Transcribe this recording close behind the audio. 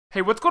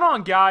Hey, what's going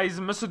on,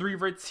 guys?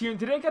 MrTheRevertz here, and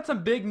today I got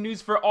some big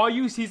news for all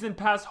you Season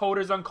Pass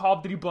holders on Call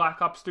of Duty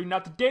Black Ops 3. Now,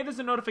 today there's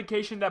a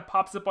notification that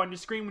pops up on your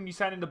screen when you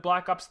sign into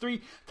Black Ops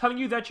 3 telling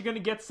you that you're going to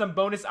get some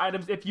bonus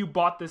items if you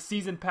bought the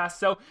Season Pass.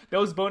 So,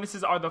 those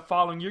bonuses are the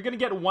following. You're going to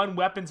get 1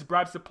 weapons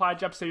bribe supply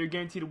drop, so you're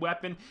guaranteed a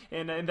weapon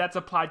and that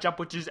supply drop,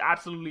 which is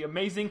absolutely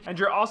amazing. And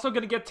you're also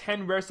going to get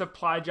 10 rare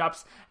supply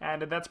drops,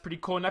 and that's pretty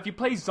cool. Now, if you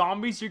play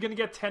zombies, you're going to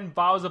get 10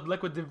 vials of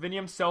liquid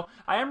divinium. So,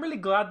 I am really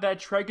glad that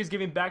Trike is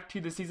giving back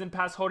to the Season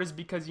Pass holders,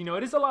 because you know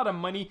it is a lot of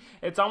money.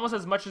 It's almost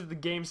as much as the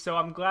game, so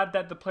I'm glad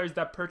that the players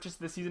that purchase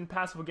the Season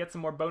Pass will get some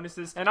more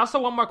bonuses. And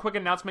also, one more quick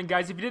announcement,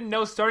 guys. If you didn't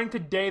know, starting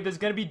today there's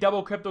going to be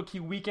double crypto key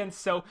weekends,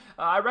 so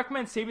I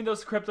recommend saving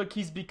those crypto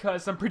keys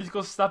because some pretty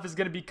cool stuff is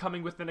going to be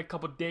coming within a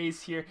couple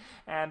days here.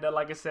 And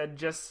like I said,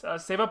 just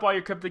save up all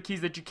your crypto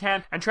keys that you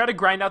can and try to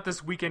grind out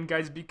this weekend,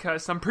 guys,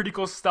 because some pretty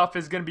cool stuff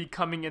is going to be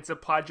coming in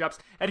supply drops.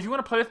 And if you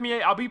want to play with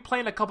me, I'll be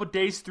playing a couple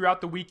days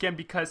throughout the weekend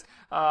because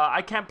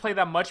I can't play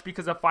that much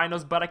because of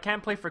finals, but I can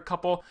play for a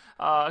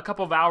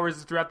couple of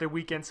hours throughout the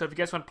weekend. So if you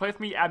guys want to play with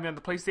me, add me on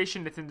the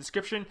PlayStation. It's in the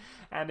description.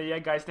 And yeah,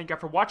 guys, thank you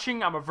for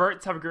watching. I'm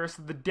MrTheRevertz. Have a great rest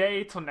of the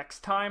day. Till next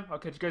time, I'll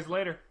catch you guys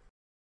later.